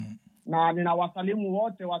Na ninawasalimu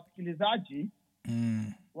wote wasikilizaji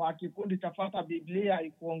wa kikundi cha Fuata Biblia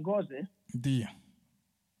Ikuongoze. Ndio.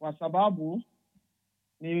 Kwa sababu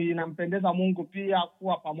ninampendeza Mungu pia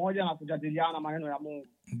kuwa pamoja na kujadiliana maneno ya Mungu.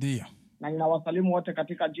 Ndio. Na ninawasalimu wote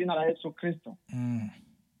katika jina la Yesu Kristo.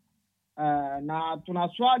 Na tuna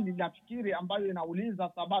swali nafikiri ambayo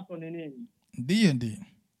inauliza sabato ni nini? Ndio.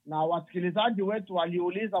 Na wasikilizaji wetu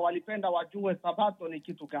waliuliza, walipenda wajue sabato ni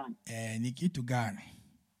kitu gani? Ni kitu gani?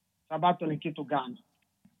 Sabato ni kitu gani?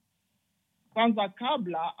 Kwanza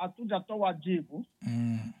kabla hatujatoa jibu,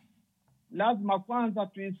 lazima kwanza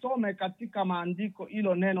tuisome katika maandiko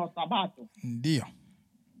hilo neno sabato. Ndio.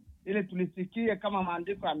 Ili tulisikie kama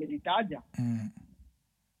maandiko yamelitaja.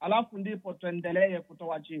 Alafu ndipo tuendelee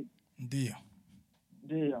kutoa jibu. Ndio.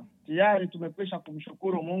 Tayari tumekwisha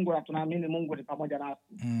kumshukuru Mungu na tunaamini Mungu ni pamoja nasi.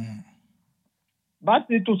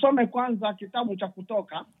 Basi tusome kwanza kitabu cha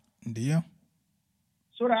Kutoka. Ndio.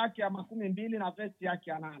 Sura yake ya 12 na verse yake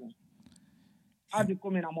ya 8 hadi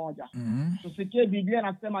 11. Tusikie Biblia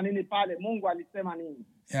inasema nini pale, Mungu alisema nini?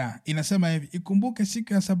 Inasema hivi: ikumbuke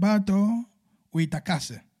siku ya sabato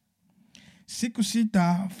uitakase. Siku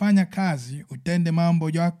 6 fanya kazi, utende mambo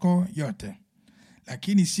yako yote.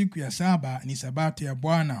 Lakini siku ya 7 ni sabato ya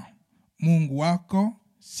Bwana Mungu wako.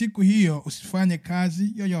 Siku hiyo usifanye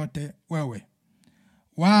kazi yoyote wewe,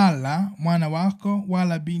 wala mwana wako,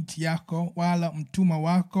 wala binti yako, wala mtumwa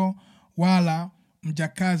wako, wala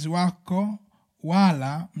mjakazi wako,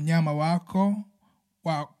 wala mnyama wako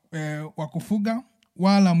wa kufuga,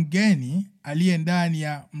 wala mgeni aliye ndani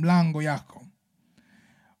ya mlango yako.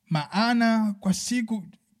 Maana kwa siku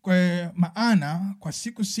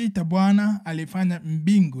 6 Bwana alifanya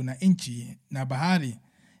mbingu na nchi na bahari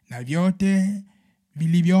na vyote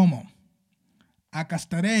vilivyomo.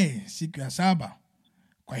 Akastarehe siku ya 7.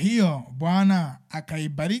 Kwa hiyo Bwana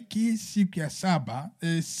akaibariki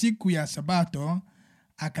siku ya sabato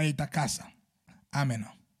akaitakasa. Amen.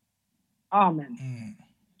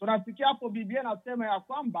 Tunasikia hapo Biblia nasema ya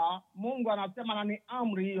kwamba Mungu anasema, na ni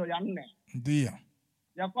amri hiyo ya 4. Ndio.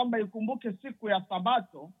 Ya kwamba ikumbuke siku ya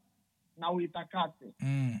sabato na uitakase.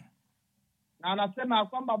 Na anasema ya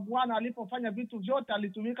kwamba Bwana alipofanya vitu vyote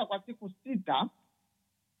alitumika kwa siku 6,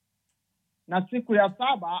 na siku ya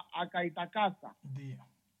 7 akaitakasa. Ndio.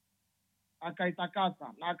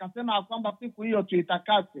 Akaitakasa na akasema ya kwamba siku hiyo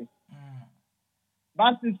tuitakase.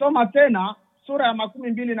 Basi soma tena sura ya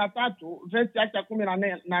 23 verse yake ya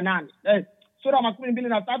 18. Sura ya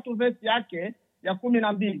 23 verse yake ya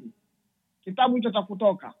 12. Kitabu hicho cha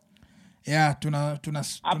Kutoka.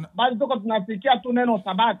 Basi tunasikia tu neno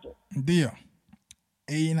sabato. Ndio.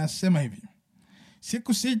 Inasema hivi: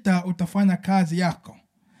 siku 6 utafanya kazi yako,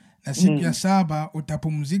 na siku ya 7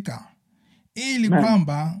 utapumzika, ili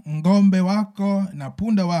kwamba ng'ombe wako na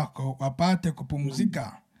punda wako wapate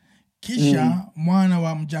kupumzika. Kisha mwana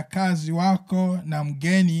wa mjakazi wako na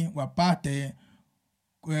mgeni wapate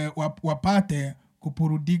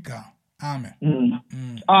kupurudika. Amen.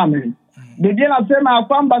 Amen. Biblia inasema ya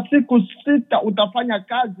kwamba siku 6 utafanya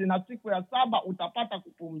kazi na siku ya 7 utapata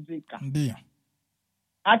kupumzika. Ndio.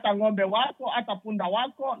 Hata ng'ombe wako, hata punda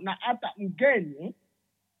wako, na hata mgeni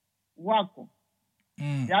wako.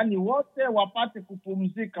 Yaani wote wapate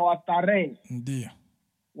kupumzika, wastarehe. Ndio.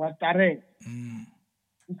 Wastarehe.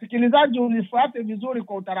 Msikilizaji, ulifuate vizuri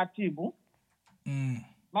kwa utaratibu.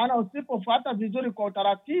 Maana usipofuata vizuri kwa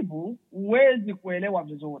utaratibu huwezi kuelewa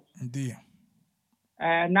vizuri. Ndio.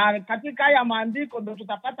 Na katika haya maandiko ndio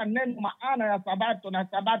tutapata neno maana ya sabato na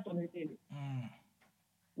sabato ni nini.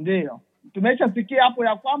 Ndio. Tumeshasikia hapo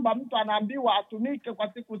ya kwamba mtu anaambiwa atumike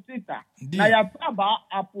kwa siku 6 na ya 7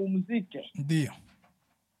 apumzike. Ndio.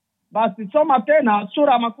 Basi soma tena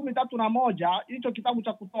sura ya 31 hicho kitabu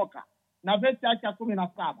cha Kutoka na verse yake ya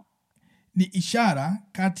 17. Ni ishara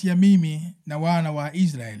kati ya mimi na wana wa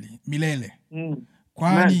Israeli milele.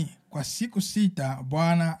 Kwani kwa siku 6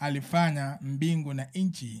 Bwana alifanya mbingu na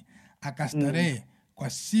nchi, akastarehe kwa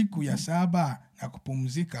siku ya 7 na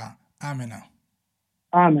kupumzika. Amen.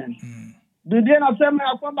 Biblia inasema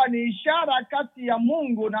ya kwamba ni ishara kati ya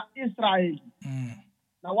Mungu na Israeli.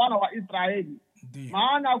 Na wana wa Israeli.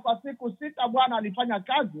 Maana kwa siku 6 Bwana alifanya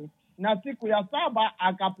kazi na siku ya 7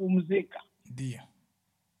 akapumzika. Ndio.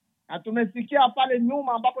 Na tumesikia pale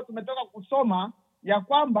nyuma ambapo tumetoka kusoma ya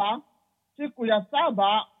kwamba siku ya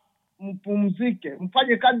 7 mpumzike,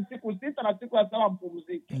 mfanye kazi siku 6 na siku ya 7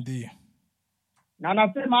 mpumzike. Ndio. Na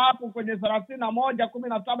anasema hapo kwenye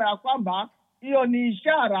 31:17 ya kwamba hiyo ni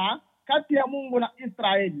ishara kati ya Mungu na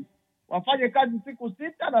Israeli, wafanye kazi siku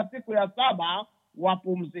 6 na siku ya 7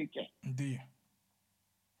 wapumzike. Ndio.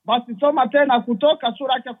 Basi soma tena Kutoka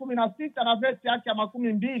sura ya 16 na verse yake ya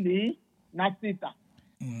 26.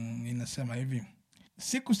 Inasema hivi: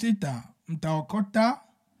 siku 6 mtaokota,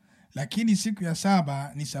 lakini siku ya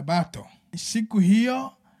 7 ni sabato. Siku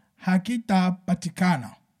hiyo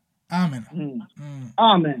hakitapatikana. Amen.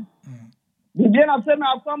 Amen. Biblia inasema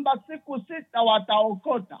ya kwamba siku 6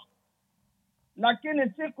 wataokota, lakini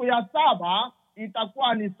siku ya 7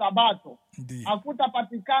 itakuwa ni sabato.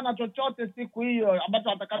 Hakutapatikana chochote siku hiyo ambacho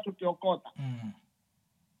watakachokiokota.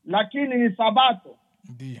 Lakini ni sabato.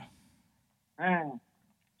 Ndio.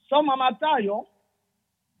 Soma Mathayo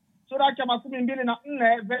sura yake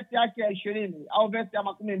 24 verse yake ya 20 au verse ya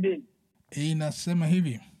 12. Inasema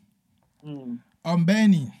hivi: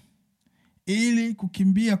 ombeni ili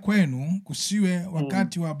kukimbia kwenu kusiwe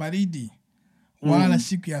wakati wa baridi wala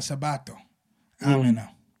siku ya sabato. Amen.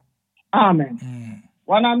 Amen.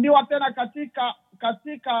 Wanaambiwa tena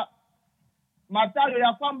katika Mathayo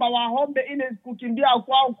ya kwamba waombe ili kukimbia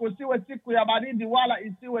kwao kusiwe siku ya baridi wala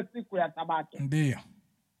isiwe siku ya sabato. Ndio.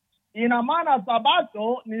 Ina maana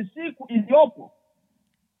sabato ni siku iliyopo.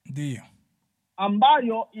 Ndio.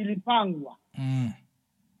 Ambayo ilipangwa.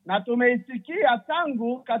 Na tumeisikia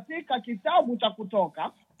tangu katika kitabu cha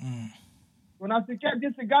Kutoka. Tunasikia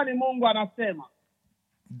jinsi gani Mungu anasema.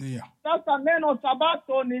 Ndio. Sasa neno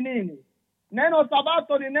sabato ni nini? Neno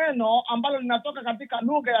sabato ni neno ambalo linatoka katika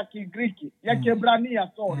lugha ya Kigiriki, ya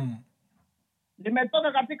Kiebrania,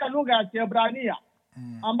 limetoka katika lugha ya Kiebrania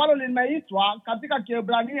ambalo limeitwa katika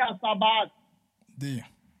Kiebrania sabat. Ndio.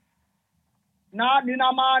 Na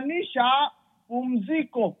linamaanisha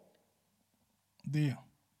pumziko. Ndio.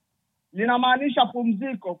 Linamaanisha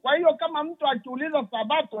pumziko. Kwa hiyo kama mtu akiuliza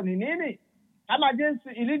sabato ni nini, kama jinsi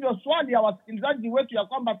ilivyo swali ya wasikilizaji wetu ya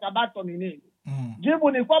kwamba sabato ni nini,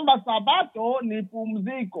 jibu ni kwamba sabato ni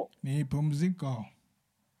pumziko. Ni pumziko.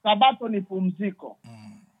 Sabato ni pumziko.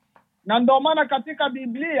 Na ndio maana katika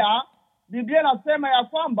Biblia inasema ya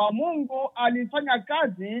kwamba Mungu alifanya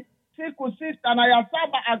kazi siku 6 na ya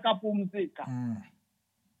 7 akapumzika.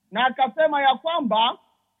 Na akasema ya kwamba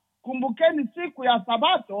kumbukeni siku ya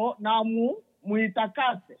sabato na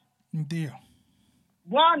muitakase. Ndio.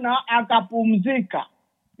 Bwana akapumzika.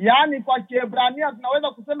 Yaani kwa Kiebrania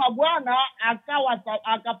tunaweza kusema Bwana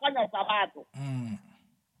akafanya sabato.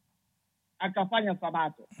 Akafanya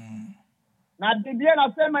sabato. Na Biblia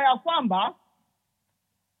inasema ya kwamba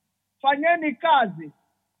fanyeni kazi.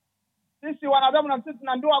 Sisi wanadamu na sisi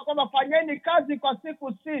tunaambiwa kwamba fanyeni kazi kwa siku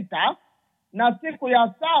 6 na siku ya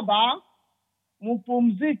 7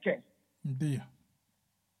 mpumzike. Ndio.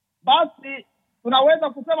 Basi tunaweza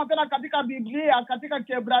kusema tena katika Biblia katika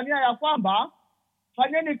Kiebrania ya kwamba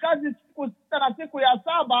fanyeni kazi siku 6 na siku ya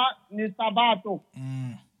 7 ni sabato.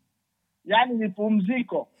 Yaani ni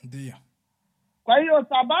pumziko. Ndio. Kwa hiyo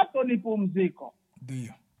sabato ni pumziko.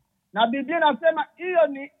 Ndio. Na Biblia inasema hiyo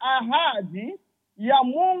ni ahadi ya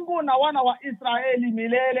Mungu na wana wa Israeli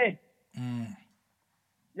milele.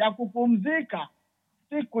 Ya kupumzika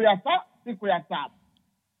siku ya 7.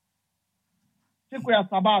 Siku ya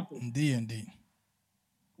sabato. Ndio.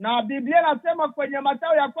 Na Biblia inasema kwenye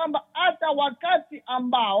Mathayo ya kwamba hata wakati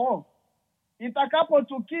ambao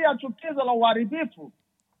itakapotukia chukizo la uharibifu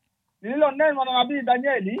lililonenwa na nabii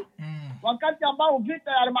Danieli, wakati ambao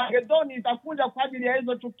vita ya Armagedoni itakuja kwa ajili ya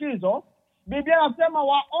hizo chukizo, Biblia inasema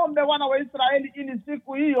waombe wana wa Israeli ili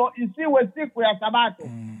siku hiyo isiwe siku ya sabato.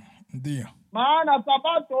 Ndio. Maana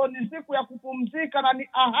sabato ni siku ya kupumzika na ni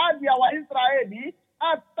ahadi ya Waisraeli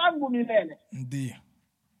tangu milele. Ndio.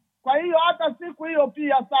 Kwa hiyo hata siku hiyo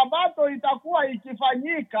pia sabato itakuwa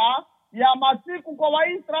ikifanyika ya masiku kwa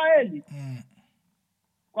Waisraeli.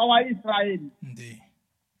 Kwa Waisraeli. Ndio.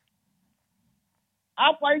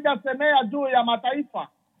 Hapo haijasemea juu ya mataifa.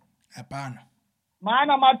 Hapana.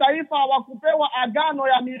 Maana mataifa hawakupewa agano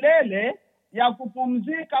ya milele ya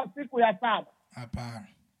kupumzika siku ya 7. Hapana.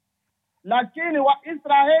 Lakini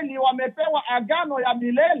Waisraeli wamepewa agano ya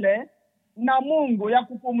milele na Mungu ya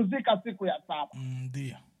kupumzika siku ya 7.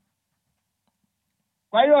 Ndio.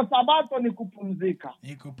 Kwa hiyo sabato ni kupumzika.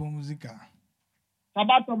 Ni kupumzika.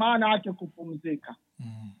 Sabato maana yake kupumzika.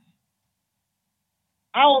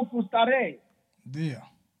 Au kustarehe. Ndio.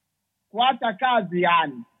 Kuacha kazi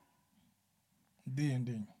yani.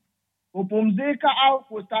 Ndio. Kupumzika au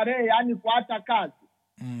kustarehe yani kuacha kazi.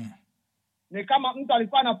 Ni kama mtu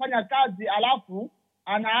alikuwa anafanya kazi alafu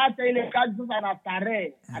anaacha ile kazi, sasa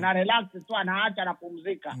anastarehe, ana relax tu, anaacha,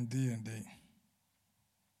 anapumzika. Ndio.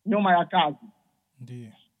 Nyuma ya kazi.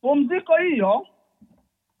 Ndio. Pumziko hiyo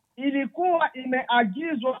ilikuwa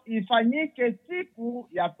imeagizwa ifanyike siku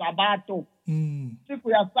ya sabato.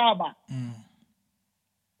 Siku ya 7.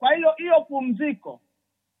 Kwa hiyo pumziko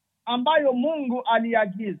ambayo Mungu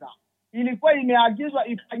aliagiza ilikuwa imeagizwa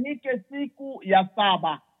ifanyike siku ya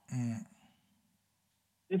 7.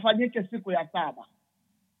 ifanyike siku ya saba.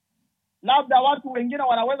 Labda watu wengine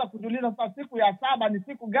wanaweza kujiuliza, sasa siku ya saba ni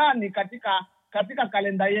siku gani katika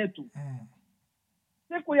kalenda yetu?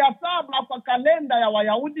 Siku ya saba kwa kalenda ya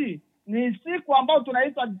Wayahudi ni siku ambayo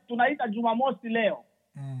tunaita Jumamosi leo.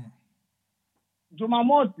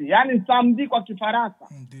 Jumamosi, yani samedi kwa Kifaransa.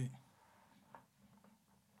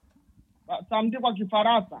 Samedi kwa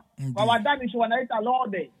Kifaransa. Kwa Wadanish wanaita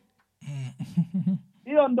Lode.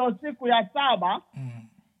 Hiyo ndo siku ya saba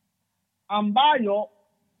ambayo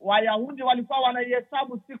Wayahudi walikuwa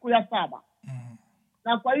wanaihesabu siku ya saba.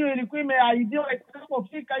 Na kwa hiyo ilikuwa imeahidiwa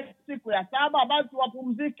itakapofika hii siku ya saba basi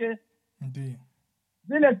wapumzike. Ndiyo.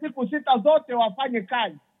 Zile siku 6 zote wafanye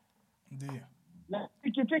kazi. Ndiyo. Na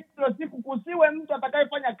ikifika hiyo siku kusiwe mtu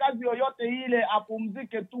atakayefanya kazi yoyote ile,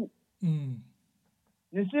 apumzike tu.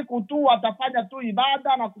 Ni siku tu watafanya tu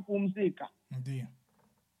ibada na kupumzika. Ndiyo.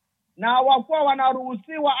 Na wakuwa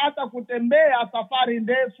wanaruhusiwa hata kutembea safari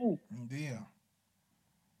ndefu. Ndiyo.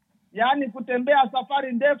 Yaani kutembea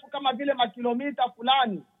safari ndefu kama vile makilomita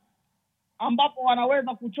fulani ambapo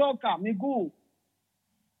wanaweza kuchoka miguu.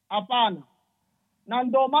 Hapana. Na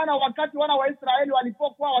ndio maana wakati wana wa Israeli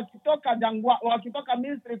walipokuwa wakitoka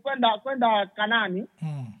Misri kwenda Kanani,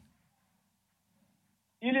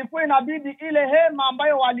 ilikuwa inabidi ile hema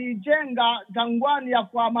ambayo waliijenga jangwani ya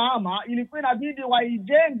kwa Mahama, ilikuwa inabidi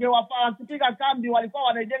waijenge, wakipiga kambi walikuwa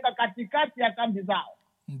wanaijenga katikati ya kambi zao.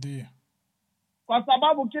 Ndiyo. Kwa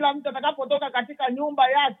sababu kila mtu atakapotoka katika nyumba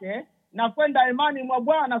yake na kwenda imani mwa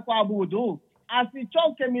Bwana kuabudu,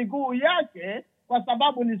 asichoke miguu yake, kwa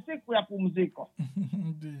sababu ni siku ya pumziko.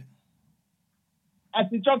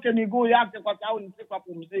 Asichoke miguu yake kwa sababu ni siku ya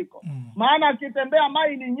pumziko. Maana akitembea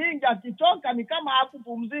maili nyingi akichoka ni kama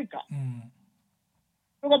hakupumzika.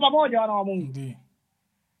 Tuko pamoja wana wa Mungu? Ndiyo.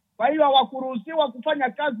 Kwa hiyo hawakuruhusiwa kufanya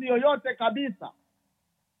kazi yoyote kabisa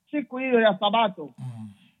siku hiyo ya Sabato.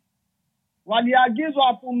 Waliagizwa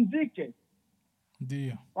wapumzike.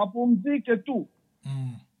 Ndiyo. Wapumzike tu.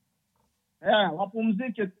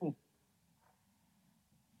 Wapumzike tu.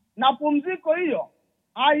 Na pumziko hiyo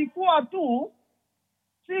haikuwa tu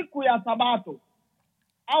siku ya Sabato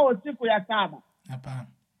au siku ya saba. Hapana.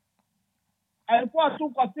 Haikuwa tu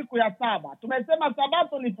kwa siku ya saba. Tumesema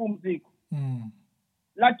Sabato ni pumziko.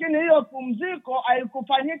 Lakini hiyo pumziko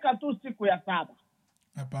haikufanyika tu siku ya saba.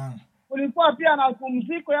 Hapana. Kulikuwa pia na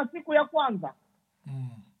pumziko ya siku ya kwanza.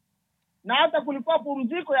 Na hata kulikuwa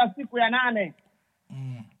pumziko ya siku ya 8.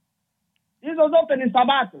 Hizo zote ni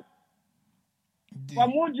Sabato. Kwa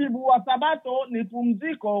mujibu wa Sabato ni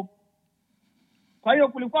pumziko. Kwa hiyo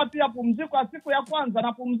kulikuwa pia pumziko ya siku ya kwanza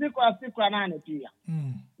na pumziko ya siku ya 8 pia.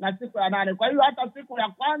 Na siku ya 8. Kwa hiyo hata siku ya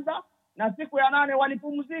kwanza na siku ya 8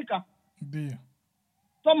 walipumzika. Ndiyo.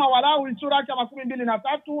 Soma Walawi sura ya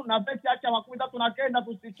 23 na verse ya 39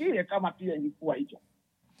 tusikie kama pia ilikuwa hicho.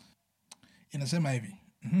 Inasema hivi.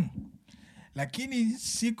 Lakini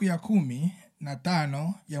siku ya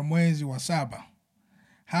 15 ya mwezi wa 7,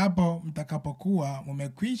 hapo mtakapokuwa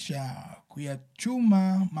mmekwisha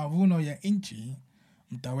kuyachuma mavuno ya nchi,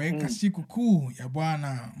 mtaweka siku kuu ya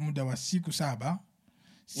Bwana muda wa siku 7.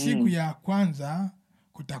 Siku ya kwanza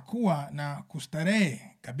kutakuwa na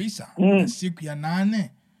kustarehe kabisa. Na siku ya 8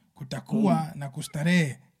 kutakuwa na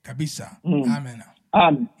kustarehe kabisa. Amen.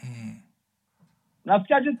 Amen.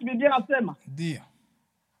 Nasikia jinsi Biblia inasema. Ndiyo.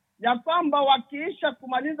 Ya kwamba wakiisha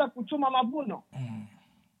kumaliza kuchuma mavuno,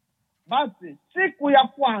 basi siku ya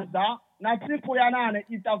kwanza na siku ya 8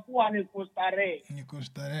 itakuwa ni kustarehe. Ni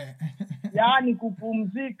kustarehe. Yaani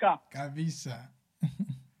kupumzika. Kabisa.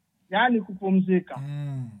 Yaani kupumzika.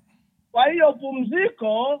 Kwa hiyo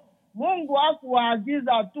pumziko Mungu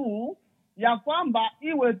hakuwaagiza tu ya kwamba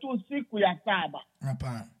iwe tu siku ya 7.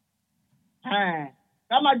 Hapana.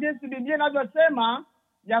 Kama jinsi Biblia inavyosema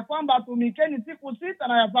ya kwamba tumikeni siku 6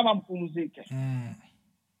 na ya 7 mpumzike.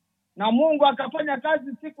 Na Mungu akafanya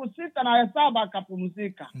kazi siku 6 na ya 7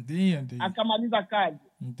 akapumzika. Ndiyo. Akamaliza kazi.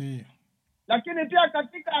 Ndiyo. Lakini pia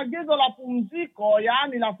katika agizo la pumziko,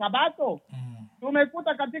 yaani la Sabato,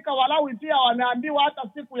 tumekuta katika Walawi pia wameambiwa hata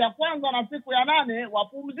siku ya kwanza na siku ya 8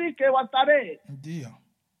 wapumzike, wastarehe. Ndiyo.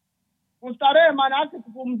 Kustarehe maana yake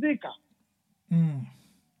kupumzika.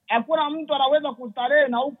 Hakuna mtu anaweza kustarehe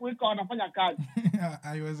na huku iko wanafanya kazi.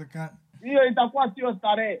 Haiwezekani. Hiyo itakuwa sio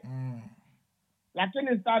starehe.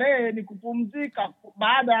 Lakini starehe ni kupumzika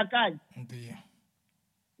baada ya kazi. Ndiyo.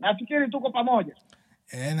 Nafikiri tuko pamoja.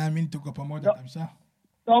 Naamini tuko pamoja kabisa.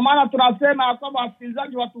 Kwa maana tunasema kwamba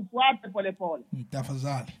wasikilizaji watufuate polepole.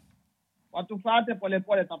 Tafadhali. Watufuate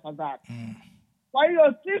polepole tafadhali. Kwa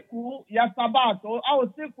hiyo siku ya Sabato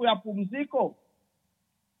au siku ya pumziko,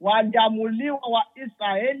 waliamuliwa wa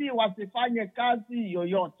Israeli wasifanye kazi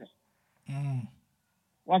yoyote.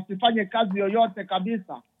 wasifanye kazi yoyote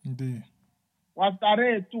kabisa, Ndiyo.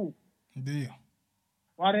 wastarehe tu, Ndiyo.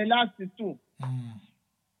 warelaksi tu.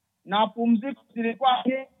 Na pumziko zilikuwa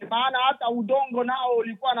nyingi, maana hata udongo nao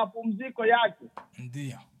ulikuwa na pumziko yake.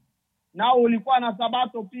 Ndiyo. Nao ulikuwa na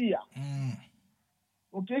sabato pia.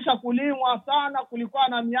 Ukiisha kulimwa sana, kulikuwa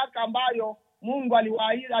na miaka ambayo Mungu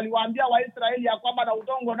aliwaambia Waisraeli ya kwamba na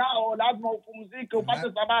udongo nao lazima upumzike,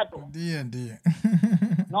 upate sabato. Ndiyo.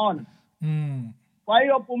 Naona? Kwa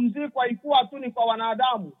hiyo pumziko haikuwa tu ni kwa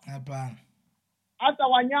wanadamu. Hapana. Hata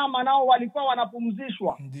wanyama nao walikuwa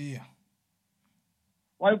wanapumzishwa. Ndiyo.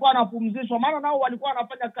 Walikuwa wanapumzishwa, maana nao walikuwa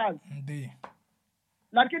wanafanya kazi. Ndiyo.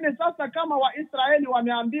 Lakini sasa kama Waisraeli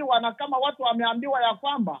wameambiwa, na kama watu wameambiwa ya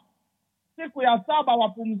kwamba siku ya 7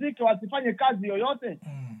 wapumzike, wasifanye kazi yoyote,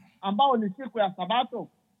 ambao ni siku ya sabato.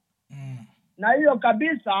 Na hiyo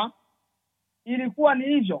kabisa ilikuwa ni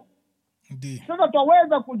hivyo. Ndiyo. Sasa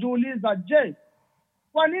twaweza kujiuliza, je,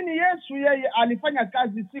 kwa nini Yesu yeye alifanya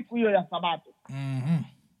kazi siku hiyo ya sabato?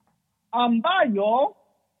 Ambayo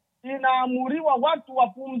inaamuriwa watu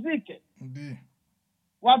wapumzike. Ndiyo.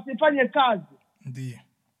 Wasifanye kazi. Ndiyo.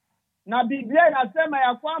 Na Biblia inasema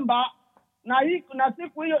ya kwamba na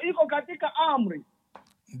siku hiyo iko katika amri.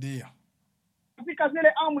 Ndiyo. Katika zile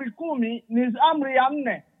amri 10 ni amri ya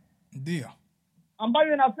 4. Ndiyo.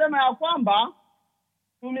 Ambayo inasema ya kwamba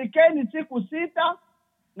tumikeni siku 6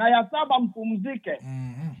 na ya 7 mpumzike.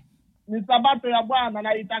 Ni sabato ya Bwana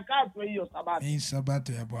na itakaswe hiyo sabato. Ni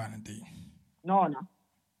sabato ya Bwana, ndiyo. Naona?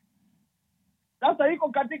 Sasa iko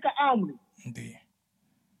katika amri. Ndiyo.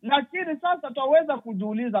 Lakini sasa twaweza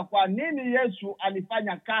kujiuliza kwa nini Yesu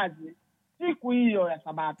alifanya kazi siku hiyo ya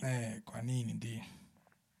sabato? Kwa nini? Ndiyo.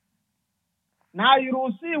 Na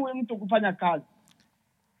hairuhusiwi mtu kufanya kazi.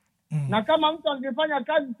 Na kama mtu angefanya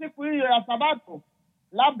kazi siku hiyo ya sabato,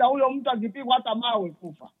 labda huyo mtu angepigwa hata mawe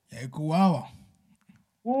kufa.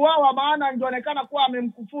 Kuuawa, maana ingeonekana kuwa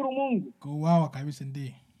amemkufuru Mungu. Kuuawa kabisa,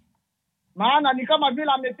 ndiyo. Maana ni kama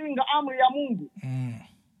vile amepinga amri ya Mungu.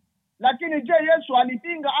 Lakini je, Yesu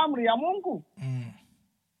alipinga amri ya Mungu?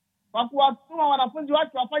 Kwa kuwatuma wanafunzi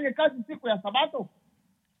wake wafanye kazi siku ya sabato?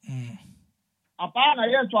 Hapana,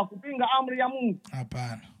 Yesu hakupinga amri ya Mungu.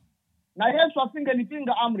 Hapana. Na Yesu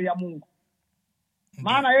asingelipinga amri ya Mungu.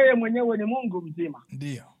 Maana yeye mwenyewe ni Mungu mzima.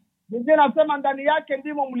 Ndiyo. Biblia inasema ndani yake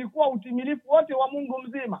ndimo mlikuwa utimilifu wote wa Mungu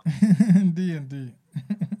mzima. Ndiyo.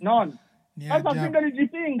 Naona? Sasa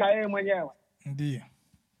asingelijipinga yeye mwenyewe. Ndiyo.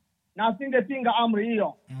 Na asingepinga amri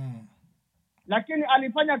hiyo. Lakini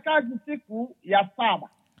alifanya kazi siku ya 7.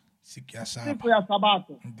 Siku ya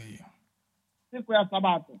sabato. Ndiyo. Siku ya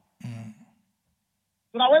sabato.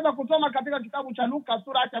 Tunaweza kusoma katika kitabu cha Luka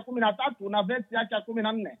sura ya 13 na verse yake ya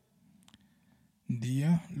 14. Ndiyo,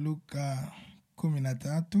 Luka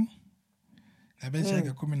 13 na verse yake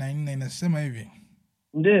 14 inasema hivi.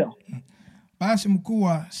 Ndiyo. Basi mkuu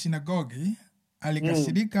wa sinagogi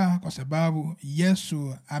alikasirika kwa sababu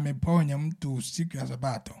Yesu ameponya mtu siku ya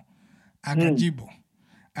sabato. Akajibu,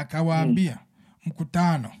 akawaambia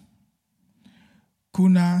mkutano,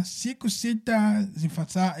 kuna siku 6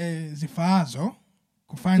 zifaazo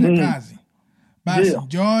kufanya kazi. Basi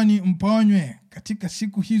njooni mponywe katika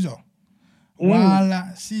siku hizo,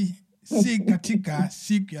 wala si katika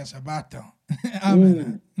siku ya sabato.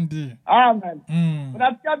 Amen. Ndiyo. Amen.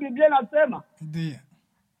 Unasikia Biblia inasema ndiyo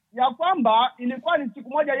ya kwamba ilikuwa ni siku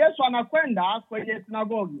moja Yesu anakwenda kwenye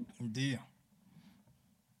sinagogi. Ndiyo.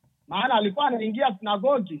 Maana alikuwa anaingia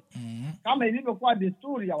sinagogi kama ilivyokuwa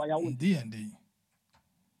desturi ya Wayahudi. Ndiyo.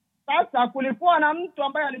 Sasa kulikuwa na mtu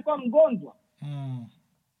ambaye alikuwa mgonjwa.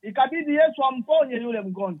 Ikabidi Yesu amponye yule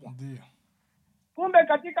mgonjwa. Ndiyo. Kumbe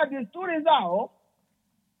katika desturi zao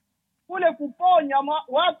kule kuponya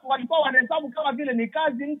watu walikuwa wanahesabu kama vile ni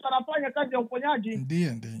kazi, mtu anafanya kazi ya uponyaji.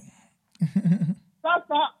 Ndiyo.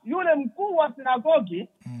 Sasa yule mkuu wa sinagogi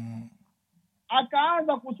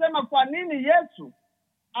akaanza kusema kwa nini Yesu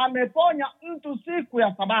ameponya mtu siku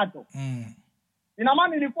ya sabato. Ina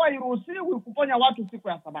maana ilikuwa iruhusiwi kuponya watu siku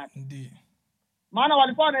ya sabato. Ndiyo. Maana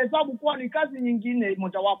walikuwa wanahesabu kuwa ni kazi nyingine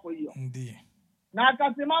mojawapo hiyo. Ndiyo. Na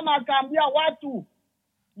akasimama akaambia watu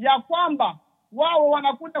ya kwamba wao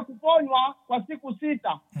wanakuja kuponywa kwa siku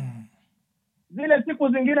 6. Zile siku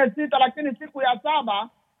zingine 6, lakini siku ya 7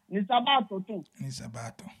 ni sabato tu. Ni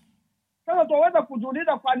sabato. Sasa tunaweza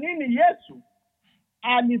kujiuliza kwa nini Yesu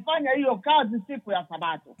alifanya hiyo kazi siku ya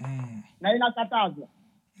sabato. Na inakatazwa.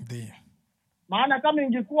 Ndiyo. Maana kama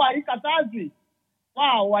ingekuwa haikatazwi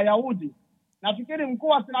wao Wayahudi, nafikiri mkuu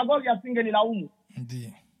wa sinagogi asingelilaumu.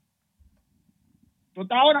 Ndiyo.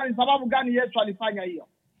 Tutaona ni sababu gani Yesu alifanya hiyo.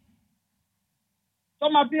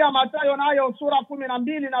 Soma pia Mathayo nayo sura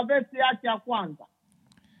 12 na verse yake ya 1.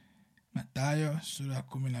 Mathayo sura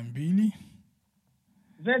 12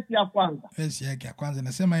 verse ya kwanza. Verse yake ya kwanza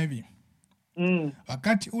inasema hivi.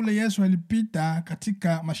 Wakati ule Yesu alipita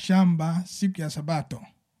katika mashamba siku ya Sabato.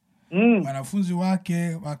 Wanafunzi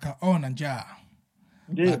wake wakaona njaa.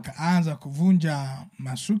 Wakaanza kuvunja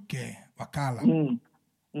masuke wakala.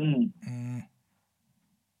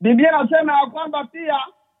 Biblia inasema ya kwamba pia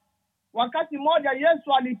wakati mmoja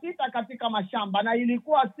Yesu alipita katika mashamba na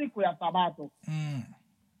ilikuwa siku ya Sabato.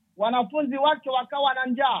 Wanafunzi wake wakawa na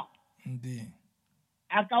njaa. Ndiyo.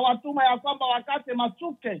 Akawatuma ya kwamba wakate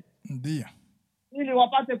masuke. Ndiyo. Ili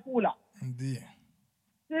wapate kula. Ndiyo.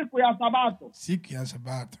 Siku ya Sabato. Siku ya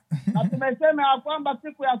Sabato. Na tumesema ya kwamba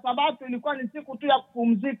siku ya Sabato ilikuwa ni siku tu ya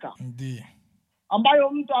kupumzika. Ndiyo. Ambayo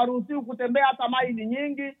mtu haruhusiwi kutembea hata maili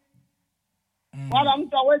nyingi. Wala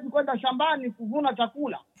mtu hawezi kwenda shambani kuvuna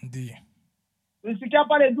chakula. Ndiyo. Tulisikia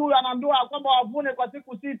pale juu anaambiwa kwamba wavune kwa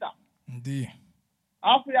siku 6. Ndiyo.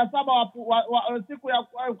 Alafu ya 7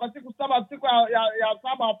 kwa siku 7 siku ya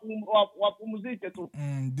 7 wapumzike tu.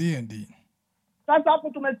 Ndiyo, ndiyo. Sasa hapo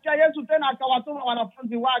tumesikia Yesu tena akawatuma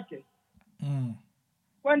wanafunzi wake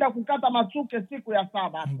kwenda kukata masuke siku ya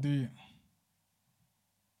 7. Ndiyo.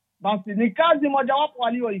 Basi ni kazi mojawapo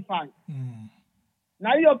walioifanya.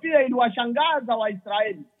 Na hiyo pia iliwashangaza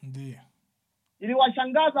Waisraeli. Ndiyo.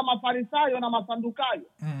 Iliwashangaza Mafarisayo na Masadukayo.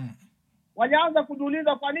 Walianza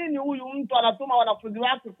kujiuliza kwa nini huyu mtu anatuma wanafunzi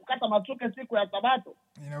wake kukata masuke siku ya Sabato?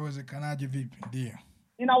 Inawezekanaje vipi? Ndiyo.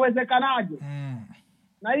 Inawezekanaje?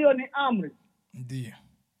 Na hiyo ni amri. Ndiyo.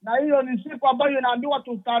 Na hiyo ni siku ambayo inaambiwa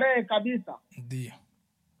tustarehe kabisa. Ndiyo.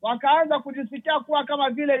 Wakaanza kujisikia kuwa kama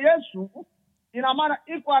vile Yesu ina maana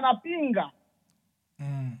iko anapinga.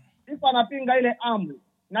 Iko anapinga ile amri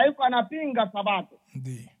na iko anapinga Sabato.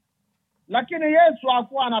 Ndiyo. Lakini Yesu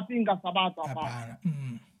hakuwa anapinga Sabato hapa. Hapana.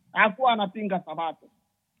 Hakuwa anapinga Sabato.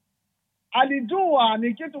 Alijua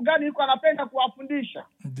ni kitu gani iko anapenda kuwafundisha.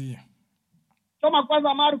 Ndiyo. Soma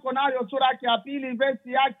kwanza Marko nayo sura yake ya 2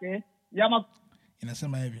 verse yake ya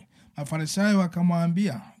inasema hivi. Mafarisayo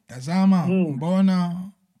wakamwambia, tazama,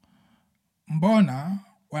 mbona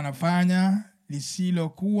wanafanya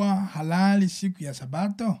lisilokuwa halali siku ya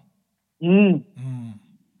Sabato?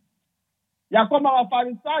 Ya kwamba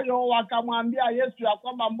Mafarisayo wakamwambia Yesu ya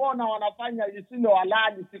kwamba mbona wanafanya lisilo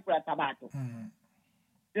halali siku ya Sabato.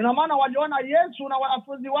 Ina maana waliona Yesu na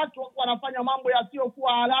wanafunzi wake wanafanya mambo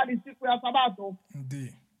yasiyokuwa halali siku ya Sabato.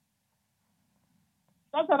 Ndiyo.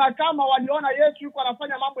 Sasa na kama waliona Yesu yuko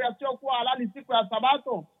anafanya mambo yasiyokuwa halali siku ya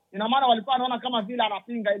Sabato, ina maana walikuwa wanaona kama vile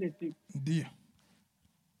anapinga ile siku. Ndiyo.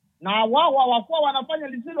 Na wao hawakuwa wanafanya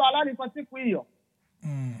lisilo halali kwa siku hiyo.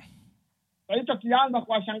 Kwa hicho kianza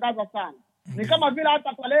kuwashangaza sana. Ni kama vile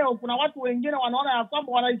hata kwa leo kuna watu wengine wanaona ya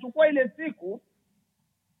kwamba wanaichukua ile siku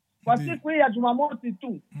kwa siku hii ya Jumamosi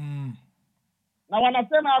tu. Na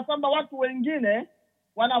wanasema ya kwamba watu wengine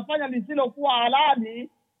wanafanya lisilokuwa halali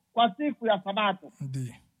kwa siku ya Sabato.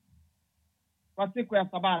 Ndiyo. Kwa siku ya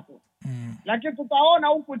Sabato. Lakini tutaona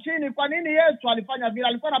huku chini kwa nini Yesu alifanya vile.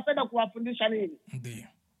 Alikuwa anapenda kuwafundisha nini? Ndiyo.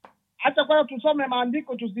 Acha kwanza tusome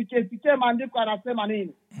maandiko tusikie maandiko anasema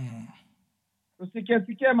nini.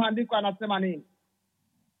 Tusikie maandiko anasema nini.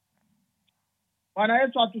 Bwana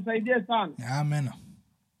Yesu atusaidie sana. Amen.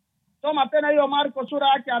 Soma tena hiyo Marko sura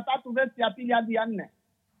yake ya 3 verse ya 2 hadi ya 4.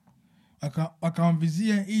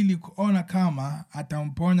 Wakamvizia ili kuona kama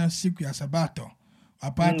atamponya siku ya Sabato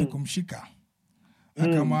wapate kumshika.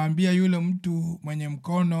 Akamwambia yule mtu mwenye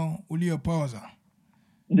mkono uliopoza,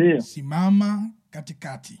 ndiyo, simama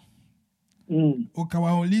katikati.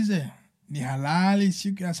 Ukawaulize, ni halali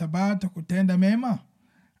siku ya Sabato kutenda mema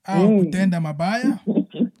au kutenda mabaya?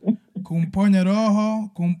 Kumponya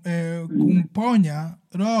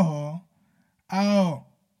roho au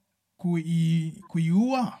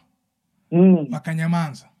kuiua?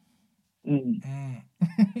 Wakanyamaza.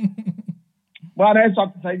 Bwana Yesu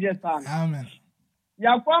atusaidie sana. Amen.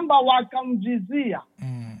 Ya kwamba wakamjizia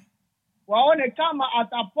waone kama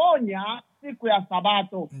ataponya siku ya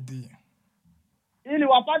Sabato. Ndiyo. Ili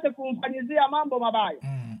wapate kumfanyizia mambo mabaya.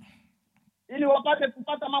 Ili wapate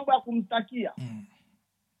kupata mambo ya kumstakia.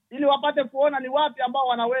 Ili wapate kuona ni wapi ambao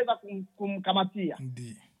wanaweza kumkamatia.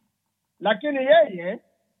 Ndiyo. Lakini yeye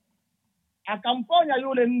akamponya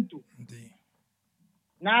yule mtu. Ndiyo.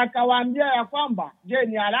 Na akawaambia ya kwamba, je,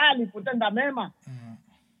 ni halali kutenda mema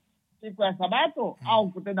siku ya Sabato au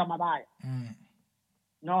kutenda mabaya?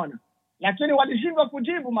 Naona. Lakini walishindwa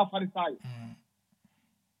kujibu Mafarisayo.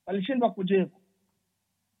 Walishindwa kujibu.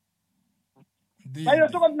 Kwa hiyo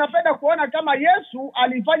tuko tunapenda kuona kama Yesu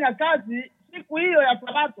alifanya kazi siku hiyo ya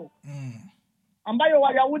Sabato. Ambayo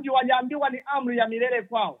Wayahudi waliambiwa ni amri ya milele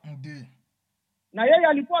kwao. Ndiyo. Na yeye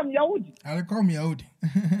alikuwa Myahudi. Alikuwa Myahudi.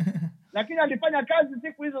 lakini alifanya kazi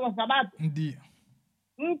siku hizo za Sabato. Ndiyo.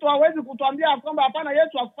 Mtu hawezi kutuambia kwamba hapana,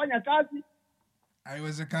 Yesu hakufanya kazi.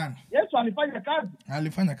 Haiwezekani. Yesu alifanya kazi.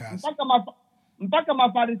 Alifanya kazi. Mpaka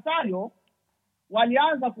Mafarisayo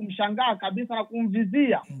walianza kumshangaa kabisa na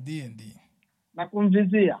kumvizia. Ndiyo. Na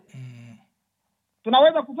kumvizia.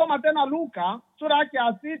 Tunaweza kusoma tena Luka sura yake ya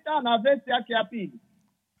 6 na verse yake ya 2.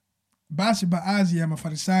 Basi baadhi ya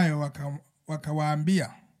Mafarisayo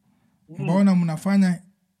wakawaambia, mbona mnafanya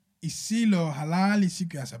isilo halali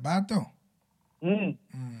siku ya Sabato?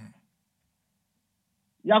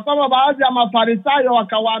 Ya kwamba baadhi ya Mafarisayo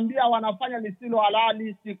wakawaambia wanafanya lisilo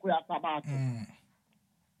halali siku ya Sabato.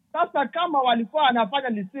 Sasa kama walikuwa wanafanya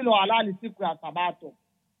lisilo halali siku ya Sabato,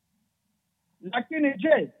 lakini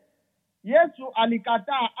je, Yesu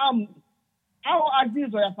alikataa amri au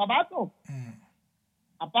agizo ya Sabato?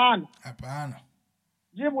 Hapana.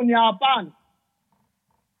 Jibu ni hapana.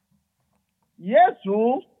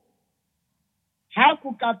 Yesu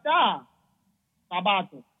hakukataa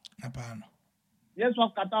Sabato. Hapana. Yesu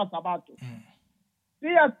hakukataa Sabato.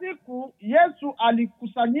 Pia siku Yesu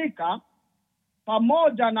alikusanyika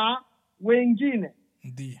pamoja na wengine.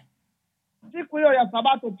 Ndiyo. Siku hiyo ya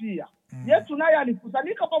Sabato pia Yesu naye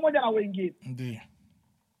alikusanyika pamoja na wengine. Ndiyo.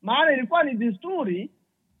 Maana ilikuwa ni desturi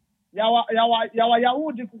ya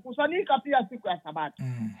Wayahudi kukusanyika pia siku ya Sabato.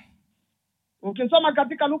 Ukisoma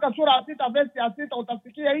katika Luka sura ya 6 verse ya 6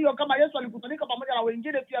 utasikia hiyo kama Yesu alikusanyika pamoja na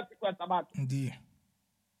wengine pia siku ya Sabato. Ndiyo.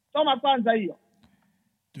 Soma kwanza hiyo.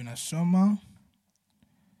 Tunasoma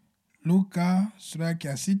Luka sura ya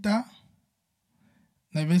 6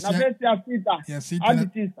 na verse ya 6 hadi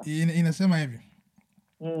 9. Inasema hivi.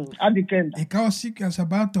 Hadi 10. Ikawa siku ya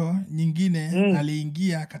Sabato nyingine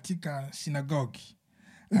aliingia katika sinagogi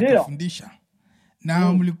akafundisha.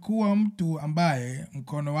 Na mlikuwa mtu ambaye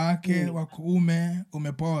mkono wake wa kuume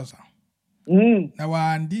umepoza. Na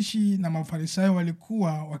waandishi na Mafarisayo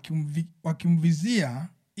walikuwa wakimvizia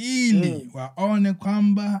ili waone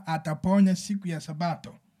kwamba ataponya siku ya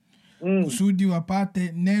Sabato. Kusudi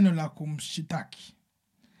wapate neno la kumshitaki.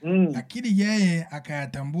 Lakini yeye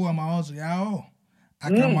akayatambua mawazo yao.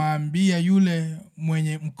 Akamwambia yule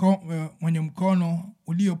mwenye mkono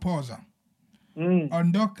uliopoza,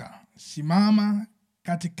 ondoka, simama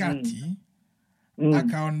katikati.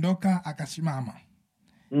 Akaondoka akasimama.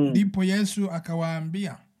 Ndipo Yesu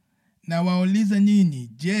akawaambia, na wauliza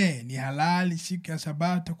nyinyi, je, ni halali siku ya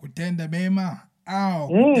Sabato kutenda mema au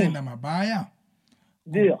kutenda mabaya?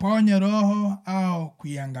 Kuponya roho au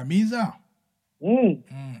kuiangamiza?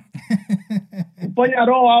 Kuponya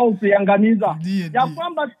roho au kuiangamiza. Ya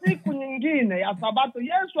kwamba siku nyingine ya Sabato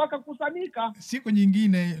Yesu akakusanyika. Siku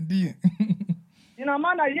nyingine ndiyo. Ina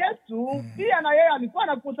maana Yesu pia na yeye alikuwa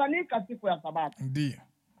anakusanyika siku ya Sabato. Ndiyo.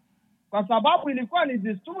 Kwa sababu ilikuwa ni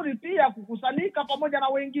desturi pia kukusanyika pamoja na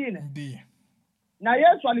wengine. Ndiyo. Na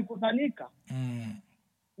Yesu alikusanyika.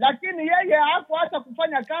 Lakini yeye hakuacha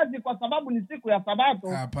kufanya kazi kwa sababu ni siku ya Sabato.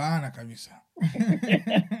 Hapana kabisa.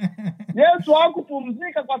 Yesu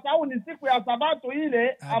hakupumzika kwa sababu ni siku ya Sabato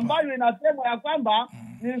ile ambayo inasemwa ya kwamba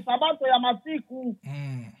ni Sabato ya masiku.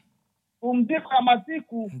 Pumziko ya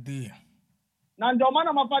masiku. Ndiyo. Na ndio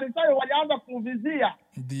maana Mafarisayo walianza kumvizia.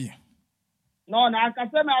 Ndiyo. Naona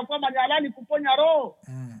akasema ya kwamba ni halali kuponya roho.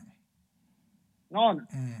 Naona.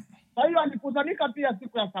 Kwa hiyo alikusanyika pia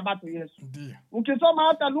siku ya Sabato Yesu. Ndiyo. Ukisoma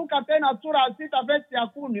hata Luka tena sura ya 6 verse ya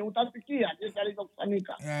 10 utasikia jinsi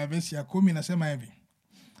alivyokusanyika. Verse ya 10 nasema hivi.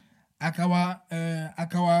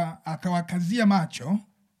 Akawakazia macho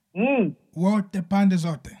wote pande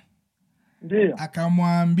zote. Ndiyo.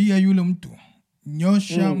 Akamwambia yule mtu,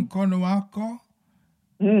 nyosha mkono wako.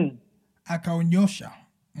 Akaunyosha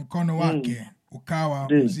mkono wake ukawa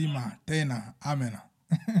mzima tena. Amen.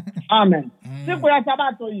 Amen. Siku ya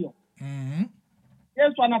Sabato hiyo.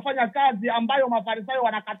 Yesu anafanya kazi ambayo Mafarisayo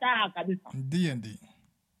wanakataa kabisa. Ndiyo.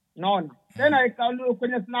 Naona. Tena hekalu,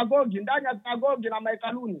 kwenye sinagogi, ndani ya sinagogi na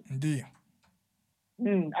mahekaluni. Ndiyo.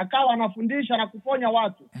 Akawa anafundisha na kuponya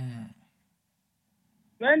watu.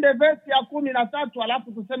 Tuende verse ya 13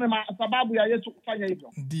 alafu tuseme sababu ya Yesu kufanya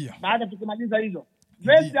hivyo. Ndiyo. Baada tukimaliza hizo.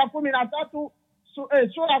 Verse ya 13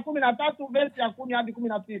 sura ya 13 verse ya 10 hadi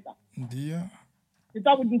 16. Ndiyo.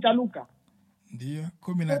 Kitabu cha Luka. Ndiyo.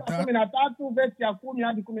 13 verse ya 10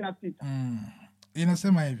 hadi 16.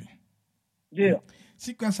 Inasema hivi. Ndiyo.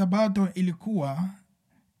 Siku ya Sabato ilikuwa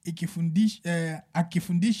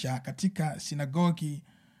akifundisha katika sinagogi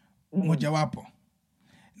mojawapo.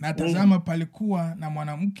 Na tazama, palikuwa na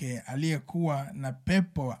mwanamke aliyekuwa na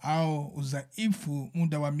pepo au udhaifu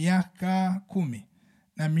muda wa miaka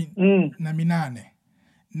 18.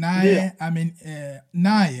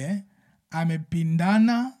 Naye